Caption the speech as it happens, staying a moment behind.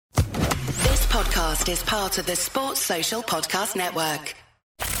podcast is part of the Sports Social Podcast Network.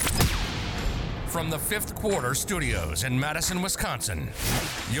 From the Fifth Quarter Studios in Madison, Wisconsin,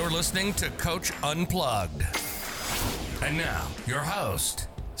 you're listening to Coach Unplugged. And now, your host,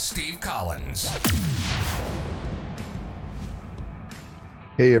 Steve Collins.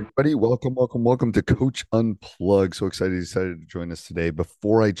 Hey everybody, welcome to Coach Unplugged. So excited you decided to join us today.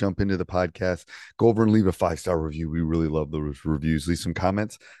 Before I jump into the podcast, go over and leave a 5-star review. We really love those reviews. Leave some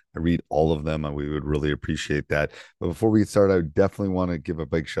comments. I read all of them and we would really appreciate that. But before we get started, I would definitely want to give a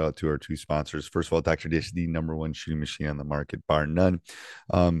big shout out to our two sponsors. First of all, Dr. Dish, the number one shooting machine on the market, bar none.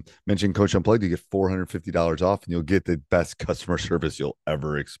 Mention Coach Unplugged, you get $450 off and you'll get the best customer service you'll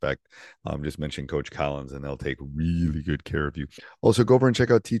ever expect. Just mention Coach Collins and they'll take really good care of you. Also, go over and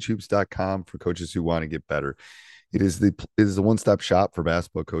check out teachhoops.com for coaches who want to get better. It is the one-stop shop for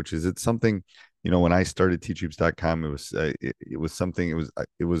basketball coaches. It's something, when I started teachhoops.com,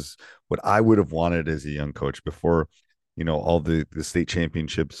 it was what I would have wanted as a young coach before, all the state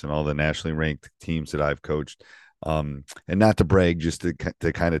championships and all the nationally ranked teams that I've coached. And not to brag, just to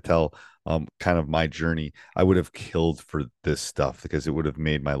kind of tell kind of my journey, I would have killed for this stuff because it would have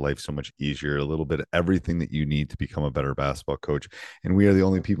made my life so much easier. A little bit of everything that you need to become a better basketball coach. And we are the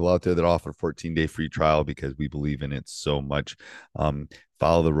only people out there that offer 14-day free trial because we believe in it so much.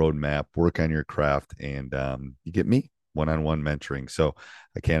 Follow the roadmap, work on your craft, and you get me one-on-one mentoring. So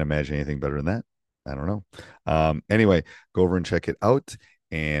I can't imagine anything better than that. I don't know. Anyway, go over and check it out.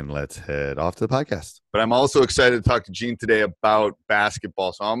 And let's head off to the podcast. But I'm also excited to talk to Gene today about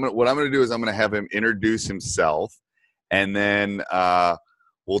basketball. So what I'm going to do is I'm going to have him introduce himself, and then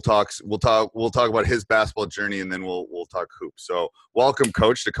we'll talk about his basketball journey, and then we'll talk hoops. So welcome,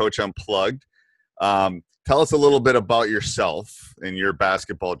 Coach, to Coach Unplugged. Tell us a little bit about yourself and your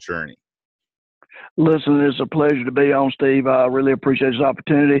basketball journey. Listen, it's a pleasure to be on, Steve. I really appreciate this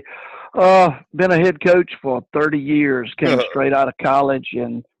opportunity. Been a head coach for 30 years, came straight out of college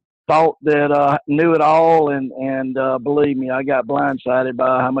and thought that I knew it all. And believe me, I got blindsided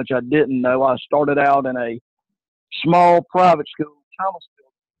by how much I didn't know. I started out in a small private school,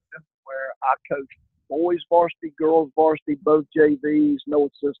 Thomasville, where I coached boys varsity, girls varsity, both JVs, no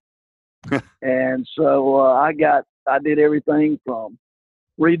assistant. And so I did everything from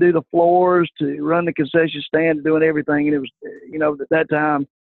redo the floors to run the concession stand to doing everything. And it was, at that time,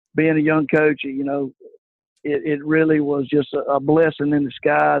 being a young coach, it really was just a blessing in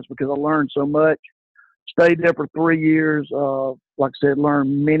disguise because I learned so much. Stayed there for 3 years. Like I said,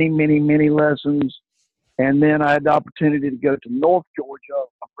 learned many, many, many lessons. And then I had the opportunity to go to North Georgia.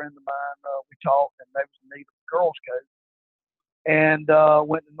 A friend of mine, we talked, and they was in need of a girls coach. And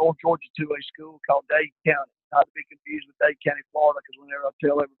went to North Georgia to a school called Dade County. Not to be confused with Dade County, Florida, because whenever I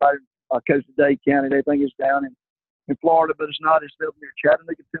tell everybody I coach at Dade County, they think it's down in Florida, but it's not. It's up near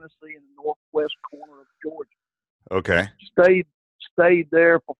Chattanooga, Tennessee, in the northwest corner of Georgia. Okay. Stayed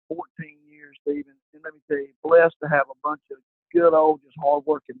there for 14 years, Stephen. And let me tell you, blessed to have a bunch of good old, just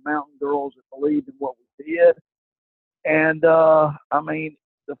hardworking mountain girls that believed in what we did. And, the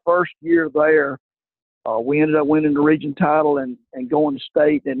first year there, we ended up winning the region title and going to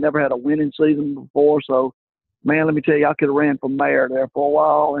state. They'd never had a winning season before. So, man, let me tell you, I could have ran for mayor there for a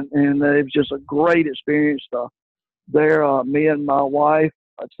while. And it was just a great experience there. Me and my wife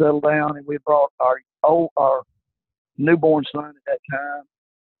settled down, and we brought our newborn son at that time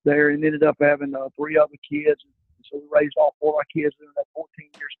there, and ended up having 3 other kids. And so we raised all 4 of our kids in that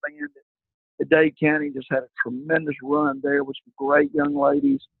 14-year span. At Dade County, just had a tremendous run there with some great young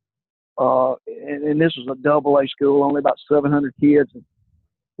ladies. And this was a double-A school, only about 700 kids. And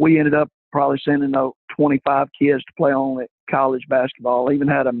we ended up probably sending 25 kids to play on at college basketball. Even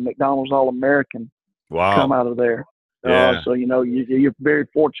had a McDonald's All-American come out of there. Yeah. So you're very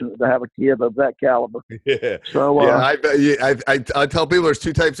fortunate to have a kid of that caliber. Yeah. So I tell people there's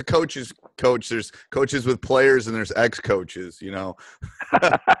 2 types of coaches. Coach, there's coaches with players and there's ex-coaches. That's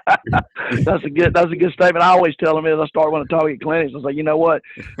a good statement. I always tell them as I start when I talk at clinics, I say, you know what,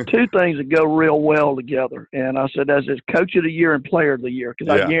 2 things that go real well together. And I said that's Coach of the Year and Player of the Year,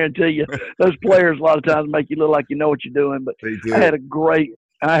 because I guarantee you those players a lot of times make you look like you know what you're doing. But I had a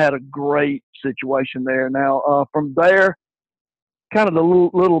great situation there. Now, from there, kind of the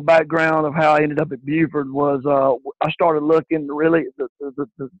little background of how I ended up at Buford was I started looking. Really,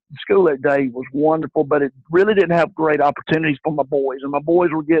 the school that day was wonderful, but it really didn't have great opportunities for my boys. And my boys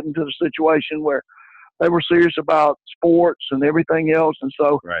were getting to the situation where they were serious about sports and everything else. And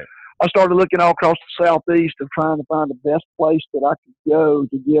so I started looking all across the Southeast and trying to find the best place that I could go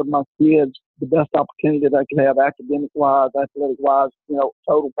to give my kids the best opportunity that they could have academic-wise, athletic-wise,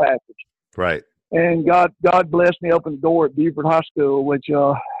 total package. Right. And God blessed me, opened the door at Buford High School, which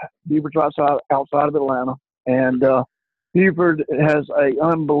Buford's outside of Atlanta, and Buford has a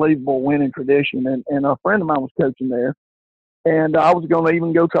unbelievable winning tradition. And a friend of mine was coaching there, and I was going to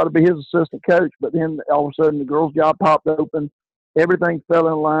even go try to be his assistant coach. But then all of a sudden, the girls' job popped open. Everything fell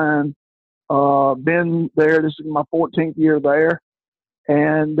in line. Been there. This is my 14th year there,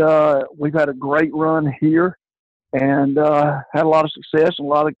 and we've had a great run here, and had a lot of success. And a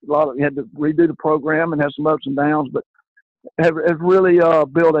lot of had to redo the program and have some ups and downs, but have really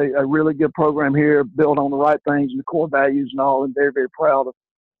built a really good program here, built on the right things and the core values and all, and very, very proud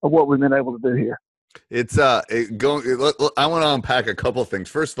of what we've been able to do here. It's I want to unpack a couple things.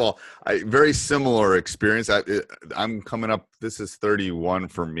 First of all, very similar experience. I'm coming up. This is 31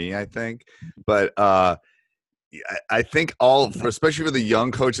 for me, I think. But I think especially for the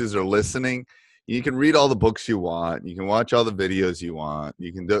young coaches that are listening, you can read all the books you want. You can watch all the videos you want.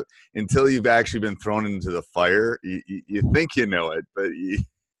 You can do until you've actually been thrown into the fire. You think you know it, but you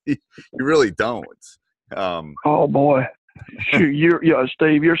really don't. Oh boy, Steve,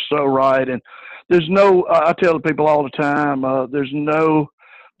 you're so right. And there's no. I tell the people all the time, there's no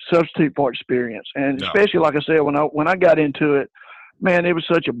substitute for experience. And especially, like I said, when I got into it, man, it was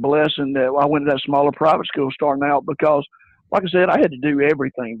such a blessing that I went to that smaller private school starting out because, like I said, I had to do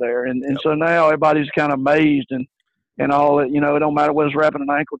everything there. And so now everybody's kind of amazed and all that, it don't matter whether it's wrapping an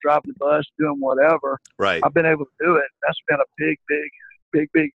ankle, driving the bus, doing whatever. Right. I've been able to do it. That's been a big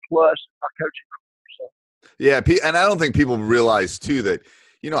plus in my coaching career. So. Yeah. And I don't think people realize too that,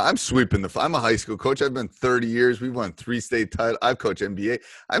 I'm sweeping I'm a high school coach. I've been 30 years. We've won 3 state titles. I've coached NBA.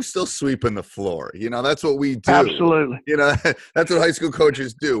 I'm still sweeping the floor. That's what we do. Absolutely. That's what high school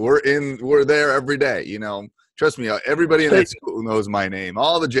coaches do. We're there every day, Trust me, everybody in that school knows my name.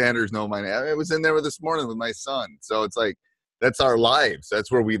 All the janitors know my name. I was in there this morning with my son. So it's like, that's our lives.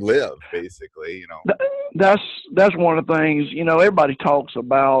 That's where we live, basically, That's one of the things, everybody talks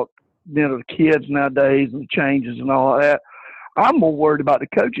about, the kids nowadays and the changes and all that. I'm more worried about the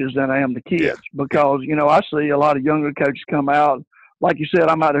coaches than I am the kids because, I see a lot of younger coaches come out. Like you said,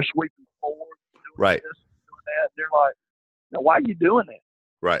 I'm out there sweeping the floor, doing this, doing that. They're like, now, why are you doing that?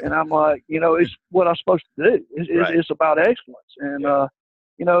 Right. And I'm like, it's what I'm supposed to do. It's about excellence. And,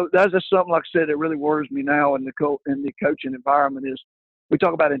 that's just something, like I said, that really worries me now in the coaching environment is we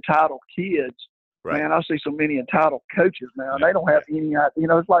talk about entitled kids. Right. Man, I see so many entitled coaches now. They don't have any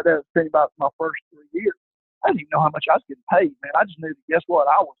idea. It's like that thing about my first 3 years. I didn't even know how much I was getting paid, man. I just knew that, guess what?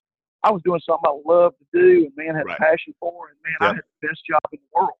 I was doing something I loved to do and, man, had a passion for it. And, man, I had the best job in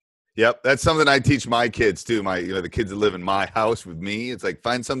the world. Yep, that's something I teach my kids too. The kids that live in my house with me. It's like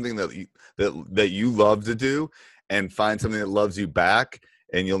find something that you love to do, and find something that loves you back,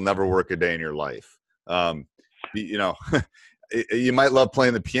 and you'll never work a day in your life. You might love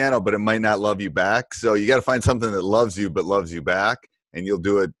playing the piano, but it might not love you back. So you got to find something that loves you but loves you back, and you'll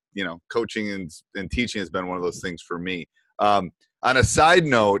do it. Coaching and teaching has been one of those things for me. On a side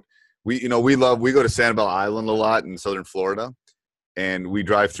note, we go to Sanibel Island a lot in Southern Florida. And we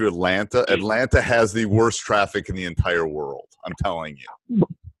drive through Atlanta. Atlanta has the worst traffic in the entire world. I'm telling you.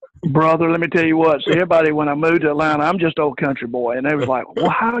 Brother, let me tell you what. So everybody, when I moved to Atlanta, I'm just old country boy. And they was like, well,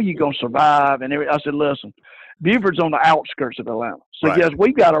 how are you going to survive? And I said, listen, Buford's on the outskirts of Atlanta. So, yes,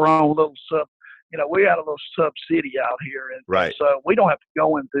 we got our own little we got a little sub city out here. And so we don't have to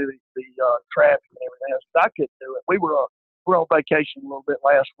go into the traffic and everything else. But I couldn't do it. We were on vacation a little bit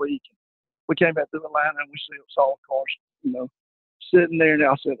last week. And we came back through Atlanta and we saw cars, sitting there, and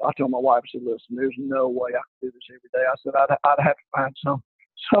I told my wife, I said, listen, there's no way I could do this every day. I said, I'd have to find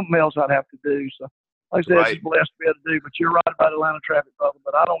something else I'd have to do. So, like I said, it's blessed to be able to do. But you're right about Atlanta traffic, brother,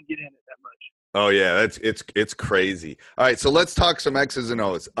 but I don't get in it that much. Oh, yeah, it's crazy. All right, so let's talk some X's and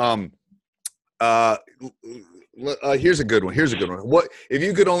O's. Here's a good one. What if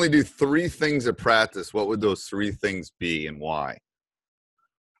you could only do 3 things at practice, what would those 3 things be and why?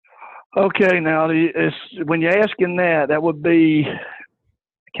 Okay, now when you're asking that would be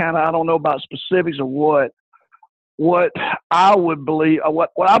kind of, I don't know about specifics of what I would believe.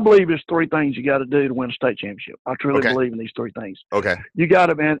 What I believe is 3 things you got to do to win a state championship. I truly believe in these 3 things. Okay. You got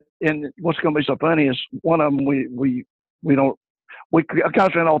to, and what's going to be so funny is one of them we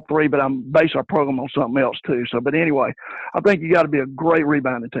concentrate on all 3, but I'm base our program on something else too. So, but anyway, I think you got to be a great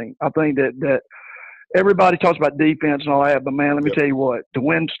rebounding team. I think that. Everybody talks about defense and all that, but, man, let me tell you what, to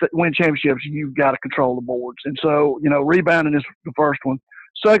win championships, you've got to control the boards. And so, rebounding is the first one.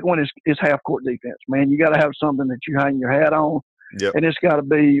 Second one is half-court defense. Man, you got to have something that you hang your hat on, and it's got to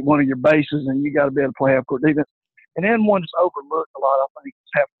be one of your bases, and you got to be able to play half-court defense. And then one that's overlooked a lot, I think,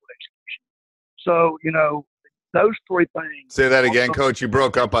 is half-court execution. So, those 3 things. Say that again, Coach. You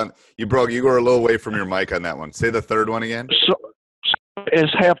broke up on – you were a little away from your mic on that one. Say the third one again.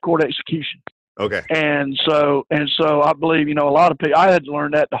 it's half court execution. Okay. And so I believe, a lot of people, I had to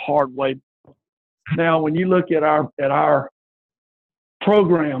learn that the hard way. Now, when you look at our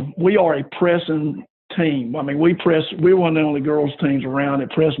program, we are a pressing team. I mean, we're one of the only girls teams around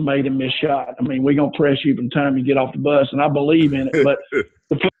that press made and miss shot. I mean, we're going to press you from the time you get off the bus, and I believe in it. But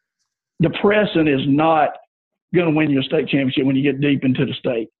the pressing is not going to win you a state championship when you get deep into the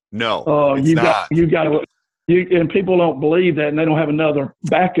state. No, it's you not. And people don't believe that, and they don't have another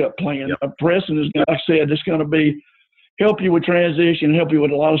backup plan. Yep. Pressing is, like I said, it's going to be help you with transition, help you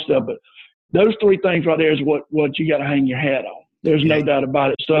with a lot of stuff. But those three things right there is what you got to hang your hat on. There's no doubt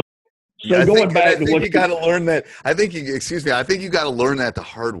about it. So I going back think to what you got to learn that. I think you got to learn that the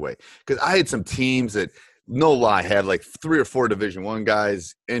hard way. Because I had some teams that, no lie, had like 3 or 4 Division I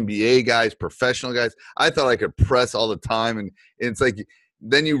guys, NBA guys, professional guys. I thought I could press all the time, and it's like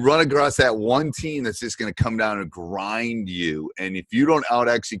then you run across that one team that's just going to come down and grind you, and if you don't out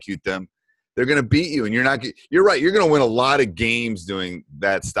execute them, they're going to beat you. And you're right. You're going to win a lot of games doing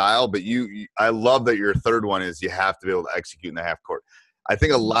that style. But I love that your third one is you have to be able to execute in the half court. I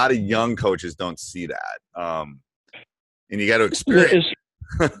think a lot of young coaches don't see that, and you got to experience.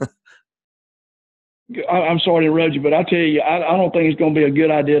 I'm sorry to interrupt you, but I tell you, I don't think it's going to be a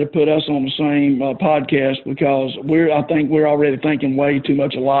good idea to put us on the same podcast because I think we're already thinking way too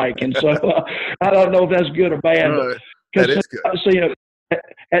much alike, and so I don't know if that's good or bad. No, that is good. See,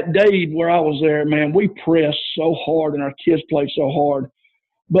 at Dade, where I was there, man, we pressed so hard and our kids played so hard.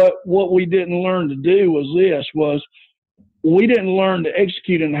 But what we didn't learn to do was we didn't learn to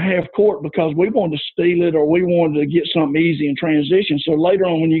execute in the half court because we wanted to steal it or we wanted to get something easy in transition. So later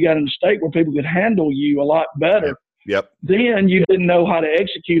on when you got in the state where people could handle you a lot better, then you didn't know how to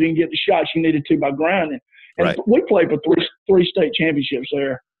execute and get the shots you needed to by grinding. And we played for three state championships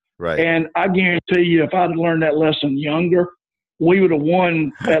there. Right. And I guarantee you if I'd have learned that lesson younger, we would have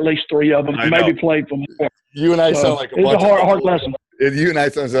won at least 3 of them and maybe played for more. You and I sound like it's a hard lesson. You and I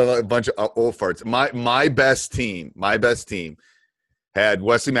sound like a bunch of old farts. My best team had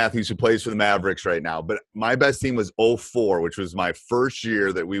Wesley Matthews, who plays for the Mavericks right now. But my best team was 04, which was my first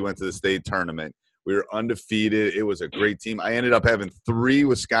year that we went to the state tournament. We were undefeated. It was a great team. I ended up having 3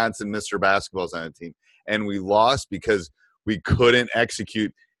 Wisconsin Mr. Basketballs on the team, and we lost because we couldn't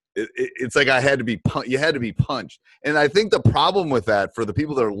execute. It's like you had to be punched. And I think the problem with that for the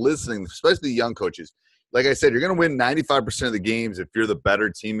people that are listening, especially the young coaches, like I said, you're going to win 95% of the games if you're the better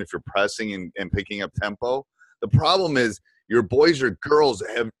team, if you're pressing and picking up tempo. The problem is your boys or girls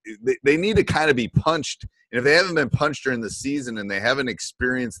they need to kind of be punched. And if they haven't been punched during the season and they haven't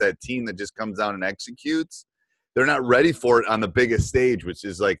experienced that team that just comes down and executes, they're not ready for it on the biggest stage, which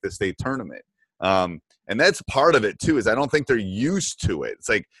is like the state tournament. And that's part of it too, is I don't think they're used to it. It's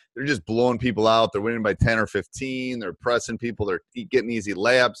like they're just blowing people out. They're winning by 10 or 15. They're pressing people. They're getting easy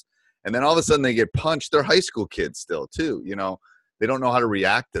layups. And then all of a sudden they get punched. They're high school kids still too. They don't know how to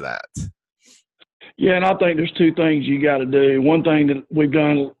react to that. Yeah, and I think there's 2 things you got to do. One thing that we've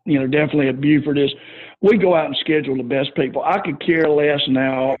done, definitely at Buford is we go out and schedule the best people. I could care less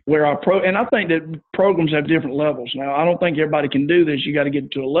now where and I think that programs have different levels now. I don't think everybody can do this. You got to get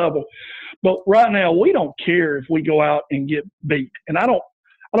to a level. But right now, we don't care if we go out and get beat. And I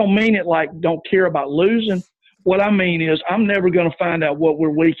don't mean it like don't care about losing. What I mean is I'm never going to find out what we're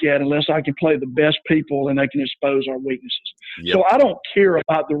weak at unless I can play the best people and they can expose our weaknesses. Yep. So I don't care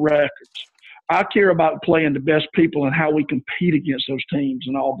about the records. I care about playing the best people and how we compete against those teams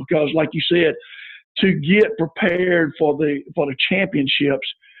and all, because like you said, to get prepared for the championships,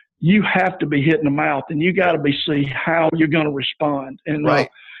 you have to be hitting the mouth and you got to see how you're going to respond. And,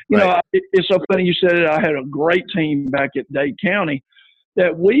 it's so funny you said it. I had a great team back at Dade County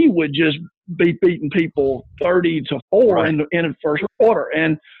that we would just be beating people 30-4 in the first quarter.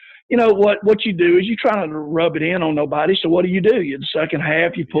 And, what you do is you try not to rub it in on nobody. So what do? In the second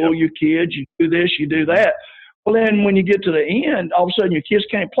half, you pull your kids, you do this, you do that. Well, then when you get to the end, all of a sudden your kids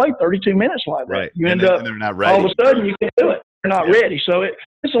can't play 32 minutes like that. Right. You end up, they're not ready. all of a sudden you can't do it. They're not ready. So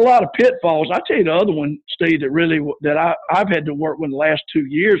it's a lot of pitfalls. I tell you the other one, Steve, that I've had to work with the last 2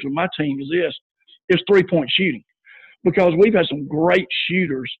 years with my team is 3-point shooting, because we've had some great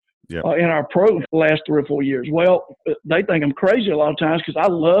shooters in our program for the last 3 or 4 years. Well, they think I'm crazy a lot of times because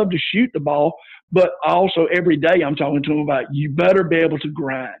I love to shoot the ball, but also every day I'm talking to them about you better be able to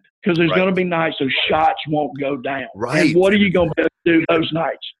grind, because there's going to be nights those shots won't go down. Right. And what are you going to do those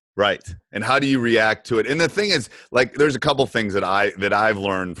nights? Right. And how do you react to it? And the thing is, like, there's a couple things that I've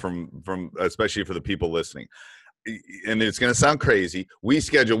learned from especially for the people listening. And it's going to sound crazy. We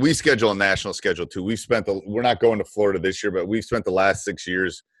schedule a national schedule too. We're not going to Florida this year, but we've spent the last 6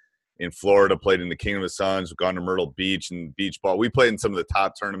 years in Florida, played in the Kingdom of the Suns, we've gone to Myrtle Beach and beach ball. We played in some of the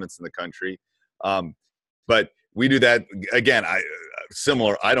top tournaments in the country. But we do that again.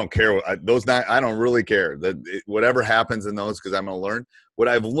 Similar. I don't care. I don't really care whatever happens in those, because I'm going to learn. What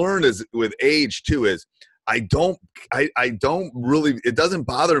I've learned is with age too is I don't really, it doesn't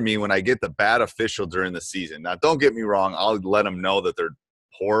bother me when I get the bad official during the season. Now, don't get me wrong. I'll let them know that they're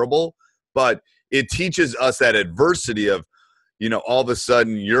horrible, but it teaches us that adversity of, all of a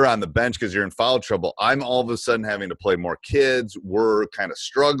sudden you're on the bench because you're in foul trouble. I'm all of a sudden having to play more kids. We're kind of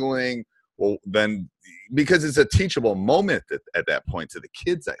struggling. Well, then, because it's a teachable moment at that point to the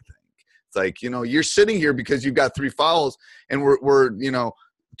kids, I think. It's like, you're sitting here because you've got 3 fouls and we're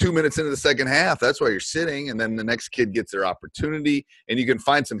 2 minutes into the second half. That's why you're sitting. And then the next kid gets their opportunity, and you can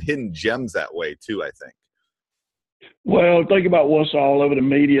find some hidden gems that way too, I think. Well, think about what's all over the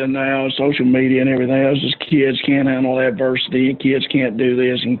media now, social media and everything else. Just kids can't handle adversity, and kids can't do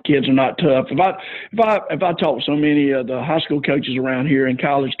this, and kids are not tough. If I talk to so many of the high school coaches around here and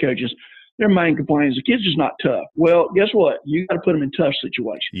college coaches, their main complaint is the kids just not tough. Well, guess what? You got to put them in tough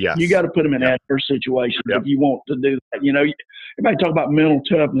situations. Yes. You got to put them in adverse situations if you want to do that. Everybody talk about mental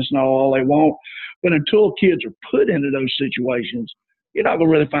toughness and all they want, but until kids are put into those situations, you're not going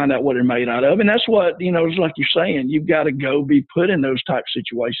to really find out what they're made out of. And that's what, it's like you're saying, you've got to go be put in those type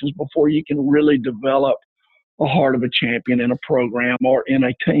situations before you can really develop a heart of a champion in a program or in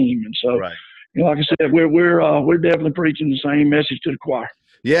a team. And so, like I said, we're definitely preaching the same message to the choir.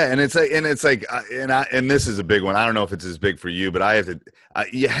 Yeah, and this is a big one. I don't know if it's as big for you, but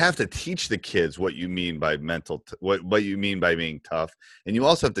you have to teach the kids what you mean by what you mean by being tough, and you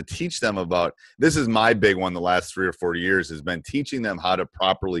also have to teach them about. This is my big one. The last 3 or 4 years has been teaching them how to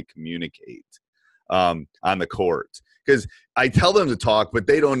properly communicate on the court, because I tell them to talk, but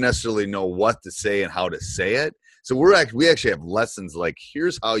they don't necessarily know what to say and how to say it. So we actually have lessons like,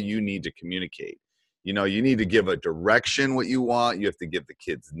 here's how you need to communicate. You need to give a direction what you want. You have to give the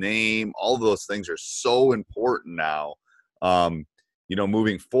kid's name. All of those things are so important now,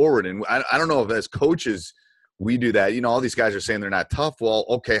 moving forward. And I don't know if as coaches we do that. All these guys are saying they're not tough. Well,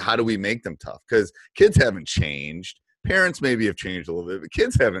 okay, how do we make them tough? Because kids haven't changed. Parents maybe have changed a little bit, but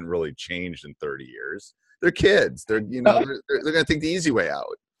kids haven't really changed in 30 years. They're kids. They're going to take the easy way out.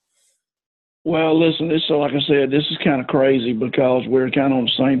 Well, listen, like I said, this is kind of crazy because we're kind of on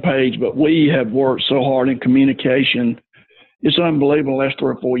the same page, but we have worked so hard in communication. It's unbelievable the last 3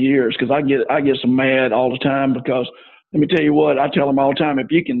 or 4 years, because I get so mad all the time because, let me tell you what, I tell them all the time, if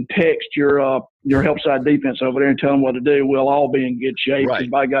you can text your help side defense over there and tell them what to do, we'll all be in good shape. Right.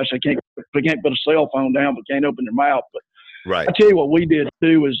 Because by gosh, they can't put a cell phone down, but can't open their mouth. But right. I tell you what we did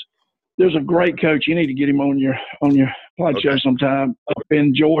too is, there's a great coach. You need to get him on your pod show sometime up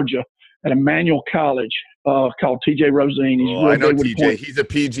in Georgia at Emmanuel College called TJ Rosine. I know TJ. He's a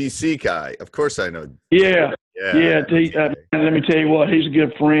PGC guy. Of course I know. Yeah. Let me tell you what, he's a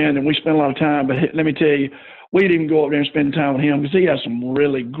good friend, and we spend a lot of time. But let me tell you, we'd even go up there and spend time with him because he has some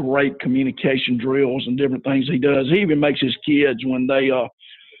really great communication drills and different things he does. He even makes his kids, when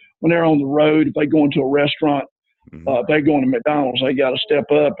they're on the road, if they go into a restaurant, if they go into McDonald's, they got to step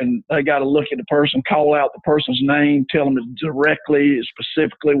up and they got to look at the person, call out the person's name, tell them directly,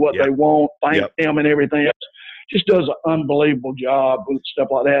 specifically what they want, thank them and everything else. Just does an unbelievable job with stuff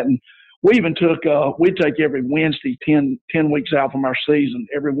like that. And we even we take every Wednesday, 10 weeks out from our season.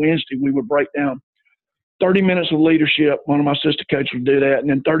 Every Wednesday we would break down 30 minutes of leadership. One of my assistant coaches would do that. And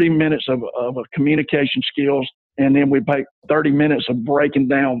then 30 minutes of communication skills. And then we take 30 minutes of breaking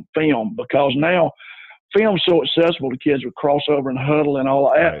down film, because now film's so accessible to kids with crossover and huddle and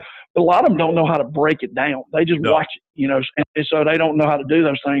all that. Right. But a lot of them don't know how to break it down. They just watch it, and so they don't know how to do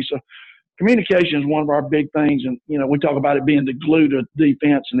those things. So communication is one of our big things. And, we talk about it being the glue to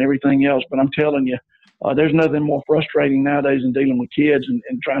defense and everything else. But I'm telling you, there's nothing more frustrating nowadays than dealing with kids and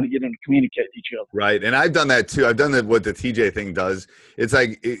trying to get them to communicate with each other. Right. And I've done that too. I've done what the TJ thing does. It's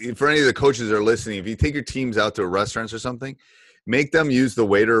like, for any of the coaches that are listening, if you take your teams out to restaurants or something, make them use the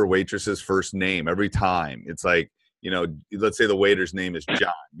waiter or waitress's first name every time. It's like, let's say the waiter's name is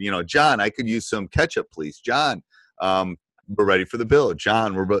John. John, I could use some ketchup, please. John, we're ready for the bill.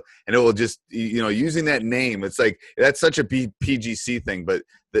 John, and it will just, using that name. It's like, that's such a PGC thing, but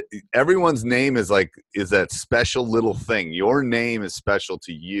everyone's name is that special little thing. Your name is special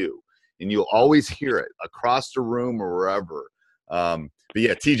to you, and you'll always hear it across the room or wherever. But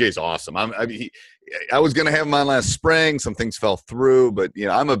yeah, TJ's awesome. I was going to have him on last spring. Some things fell through, but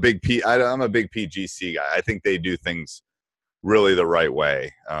I'm a big PGC guy. I think they do things really the right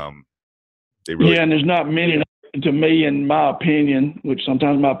way. And there's not many, to me, in my opinion, which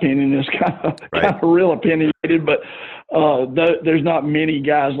sometimes my opinion is kind of real opinionated, but there's not many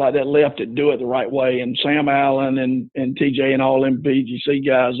guys like that left that do it the right way. And Sam Allen and TJ and all them BGC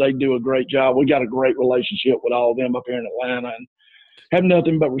guys, they do a great job. We got a great relationship with all of them up here in Atlanta, and have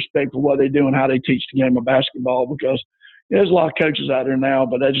nothing but respect for what they do and how they teach the game of basketball, because there's a lot of coaches out there now,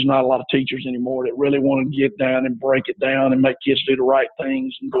 but there's just not a lot of teachers anymore that really want to get down and break it down and make kids do the right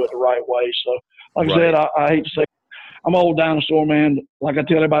things and do it the right way. So, like I said, I hate to say, I'm an old dinosaur, man. Like I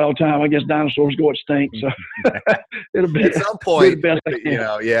tell everybody all the time, I guess dinosaurs go extinct. So it'll be at some point, be the best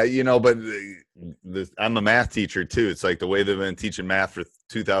but I'm a math teacher too. It's like the way they've been teaching math for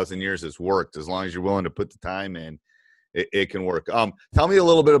 2,000 years has worked. As long as you're willing to put the time in, it can work. Tell me a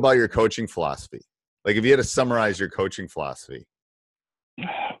little bit about your coaching philosophy. Like, if you had to summarize your coaching philosophy.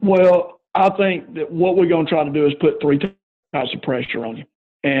 Well, I think that what we're going to try to do is put 3 types of pressure on you.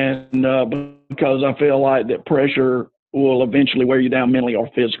 And because I feel like that pressure will eventually wear you down mentally or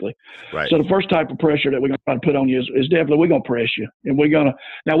physically. Right. So the first type of pressure that we're going to try to put on you is definitely we're going to press you. And we're going to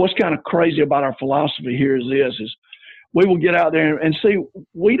 – now what's kind of crazy about our philosophy here is we will get out there and see,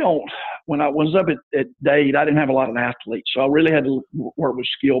 we don't – when I was up at Dade, I didn't have a lot of athletes. So I really had to work with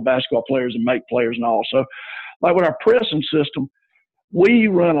skilled basketball players and make players and all. So like with our pressing system, we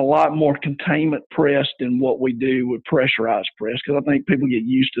run a lot more containment press than what we do with pressurized press, because I think people get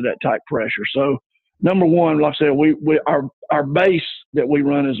used to that type pressure. So number one, like I said, our base that we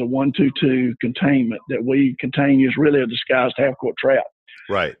run is a 1-2-2 containment. That we contain is really a disguised half-court trap.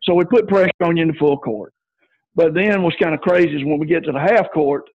 Right. So we put pressure on you in the full court. But then what's kind of crazy is when we get to the half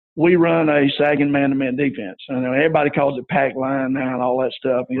court, we run a sagging man-to-man defense. And everybody calls it pack line now and all that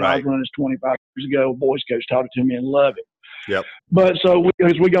stuff. You know, I was running this 25 years ago. Boys coach taught it to me and love it. Yep. But so we're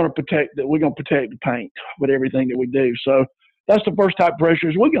going to protect the paint with everything that we do. So that's the first type of pressure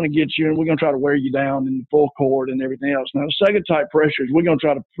is we're going to get you and we're going to try to wear you down in the full court and everything else. Now, the second type of pressure is we're going to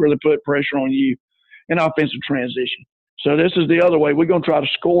try to really put pressure on you in offensive transition. So this is the other way. We're going to try to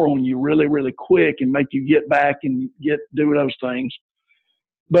score on you really, really quick and make you get back and do those things.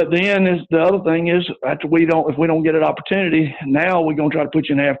 But then the other thing is if we don't get an opportunity, now we're going to try to put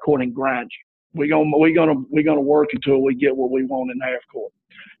you in half court and grind you. We're gonna work until we get what we want in half court.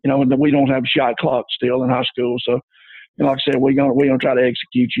 You know, and we don't have shot clock still in high school. So, you know, like I said, we're gonna try to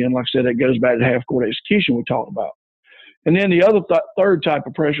execute you. And like I said, that goes back to half court execution we talked about. And then the other third type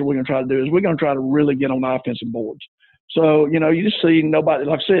of pressure we're gonna try to do is we're gonna try to really get on the offensive boards. So, you know, you just see nobody,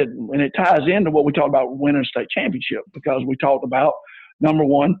 like I said, and it ties into what we talked about winning a state championship, because we talked about number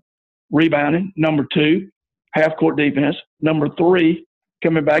 1, rebounding, number 2, half court defense, number 3,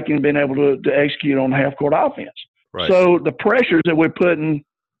 coming back and being able to execute on the half-court offense. Right. So the pressures that we're putting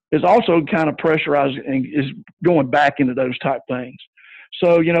is also kind of pressurized and is going back into those type things.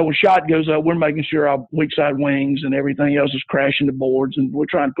 So, you know, when shot goes up, we're making sure our weak side wings and everything else is crashing the boards, and we're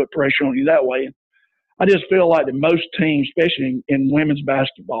trying to put pressure on you that way. And I just feel like that most teams, especially in women's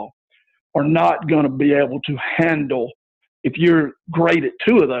basketball, are not going to be able to handle if you're great at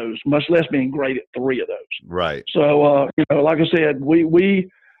 2 of those, much less being great at 3 of those. Right. So, you know, like I said,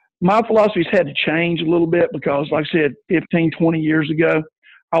 my philosophy's had to change a little bit, because, like I said, 15, 20 years ago,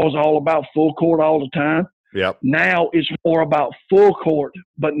 I was all about full court all the time. Yep. Now it's more about full court,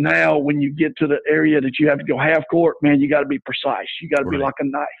 but now when you get to the area that you have to go half court, man, you got to be precise. You got to be like a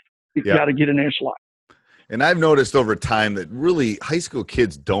knife. You got to get in there and slide. And I've noticed over time that really high school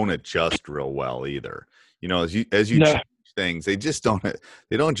kids don't adjust real well either. You know, as you change things, they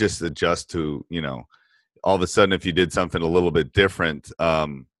don't just adjust to, you know, all of a sudden if you did something a little bit different,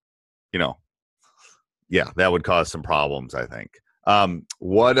 you know, that would cause some problems, I think.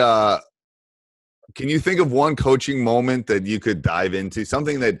 Can you think of one coaching moment that you could dive into,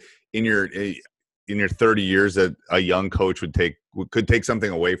 something that in your 30 years that a young coach could take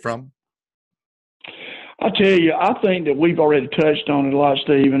something away from? I tell you, I think that we've already touched on it a lot,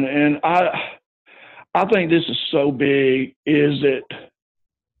 Stephen, and I think this is so big, is that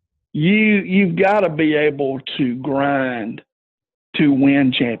you've got to be able to grind to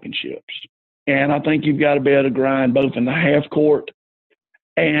win championships. And I think you've got to be able to grind both in the half court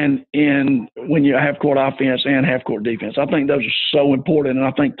and when you half court offense and half court defense. I think those are so important. And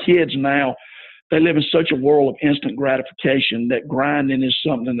I think kids now, they live in such a world of instant gratification that grinding is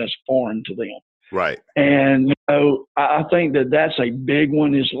something that's foreign to them. Right. And, you know, I think that's a big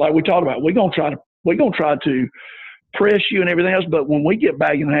one. Is like we talked about, we're going to try to press you and everything else. But when we get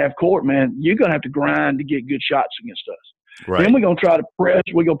back in half court, man, you're going to have to grind to get good shots against us. Right. Then we're going to try to press.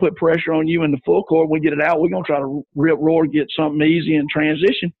 We're going to put pressure on you in the full court. We get it out. We're going to try to rip roar, get something easy in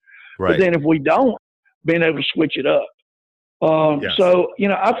transition. Right. But then if we don't, being able to switch it up. Yes. So,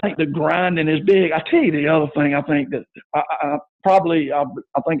 I think the grinding is big. I tell you the other thing, I think that I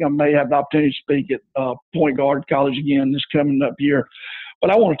think I may have the opportunity to speak at Point Guard College again this coming up year.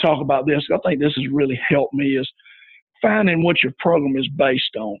 But I want to talk about this. I think this has really helped me is finding what your program is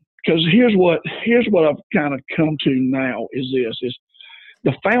based on. Because here's what I've kind of come to now is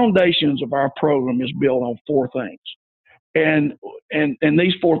the foundations of our program is built on four things. And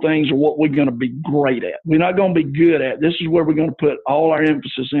these four things are what we're going to be great at. We're not going to be good at. This is where we're going to put all our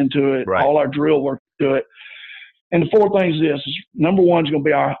emphasis into it, right. all our drill work into it. And the four things is number one is going to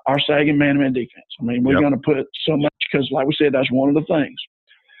be our sagging man-to-man defense. I mean, we're going to put so much because, like we said, that's one of the things.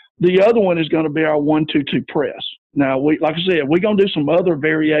 The other one is going to be our 1-2-2 press. Now, like I said, we're going to do some other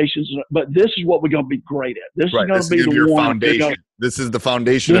variations, but this is what we're going to be great at. This is going to be the one. Foundation. This is the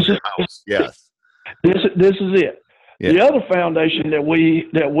foundation of your house. Yes. This is it. Yeah. The other foundation that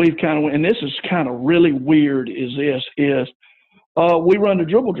we've kind of, and this is kind of really weird, is we run the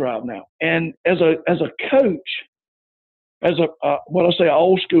dribble drive now. And as a coach, as an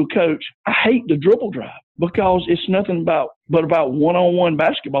old school coach, I hate the dribble drive because it's nothing but about one-on-one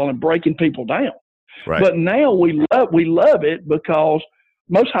basketball and breaking people down. Right. But now we love it because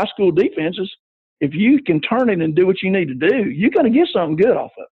most high school defenses, if you can turn it and do what you need to do, you're going to get something good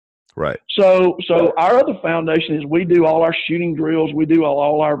off of it. Right. So our other foundation is we do all our shooting drills, we do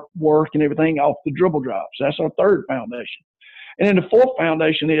all our work and everything off the dribble drives. That's our third foundation. And then the fourth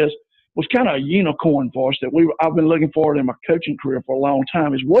foundation was kind of a unicorn for us that I've been looking forward in my coaching career for a long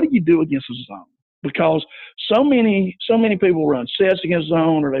time is what do you do against a zone? Because so many people run sets against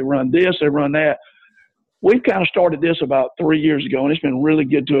zone or they run this, they run that. We've kind of started this about 3 years ago, and it's been really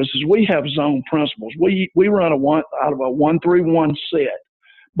good to us. Is we have zone principles. We run out of a 1-3-1 set.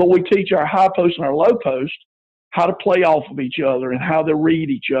 But we teach our high post and our low post how to play off of each other and how to read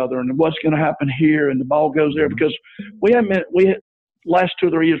each other and what's going to happen here and the ball goes there because last 2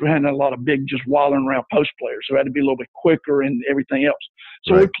 or 3 years we hadn't had a lot of big just wallering around post players, so we had to be a little bit quicker and everything else.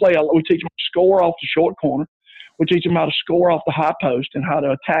 So right. we teach them to score off the short corner. We teach them how to score off the high post and how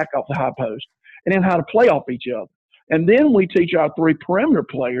to attack off the high post and then how to play off each other. And then we teach our 3 perimeter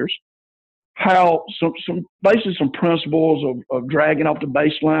players how basically some principles of dragging off the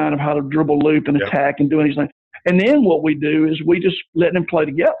baseline, of how to dribble loop and attack and doing these things. And then what we do is we just let them play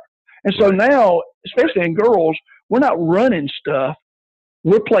together. And so now, especially in girls, we're not running stuff.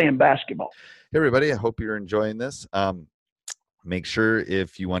 We're playing basketball. Hey, everybody. I hope you're enjoying this. Make sure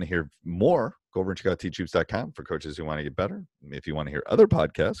if you want to hear more, go over and check out teachhoops.com for coaches who want to get better. If you want to hear other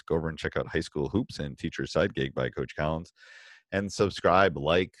podcasts, go over and check out High School Hoops and Teacher Side Gig by Coach Collins. And subscribe,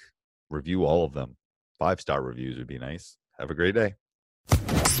 review all of them. 5-star reviews would be nice. Have a great day.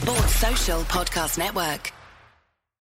 Sports Social Podcast Network.